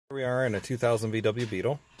Here we are in a 2000 VW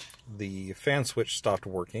Beetle. The fan switch stopped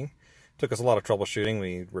working. Took us a lot of troubleshooting.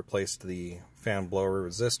 We replaced the fan blower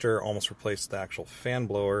resistor, almost replaced the actual fan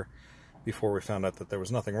blower before we found out that there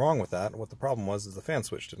was nothing wrong with that. What the problem was is the fan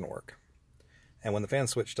switch didn't work. And when the fan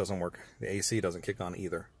switch doesn't work, the AC doesn't kick on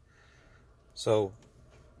either. So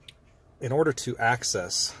in order to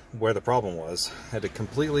access where the problem was, I had to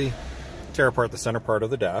completely tear apart the center part of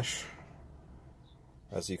the dash,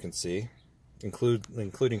 as you can see,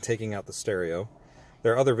 including taking out the stereo.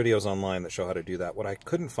 There are other videos online that show how to do that. What I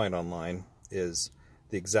couldn't find online is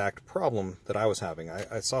the exact problem that I was having.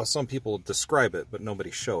 I saw some people describe it, but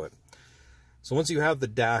nobody show it. So once you have the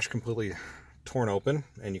dash completely torn open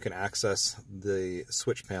and you can access the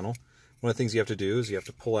switch panel, one of the things you have to do is you have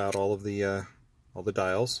to pull out all the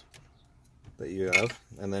dials that you have,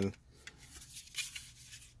 and then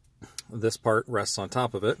this part rests on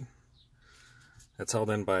top of it. It's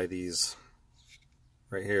held in by these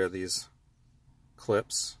right here, these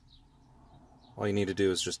clips. All you need to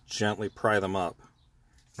do is just gently pry them up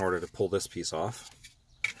in order to pull this piece off.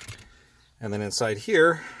 And then inside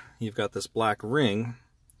here, you've got this black ring,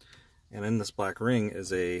 and in this black ring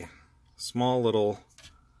is a small little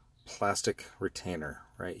plastic retainer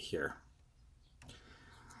right here.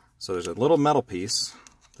 So there's a little metal piece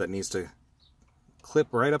that needs to clip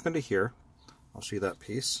right up into here. I'll show you that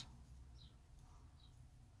piece.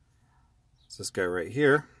 It's this guy right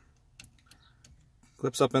here.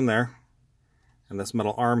 Clips up in there, and this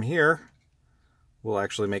metal arm here will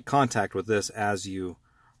actually make contact with this as you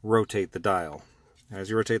rotate the dial. As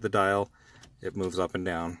you rotate the dial, it moves up and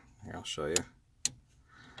down. Here, I'll show you.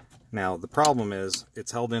 Now the problem is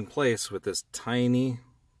it's held in place with this tiny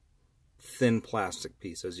thin plastic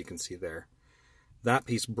piece, as you can see there. That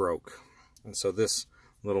piece broke, and so this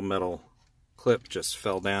little metal clip just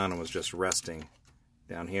fell down and was just resting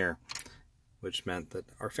down here, which meant that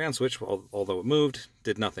our fan switch, although it moved,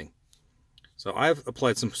 did nothing. So I've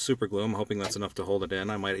applied some super glue. I'm hoping that's enough to hold it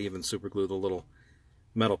in. I might even super glue the little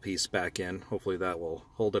metal piece back in. Hopefully that will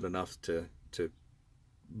hold it enough to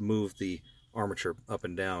move the armature up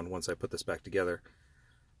and down once I put this back together,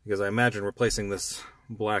 because I imagine replacing this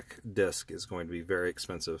black disc is going to be very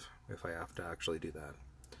expensive if I have to actually do that.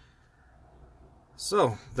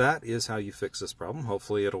 So that is how you fix this problem.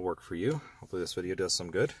 Hopefully it'll work for you. Hopefully this video does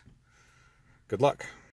some good. Good luck.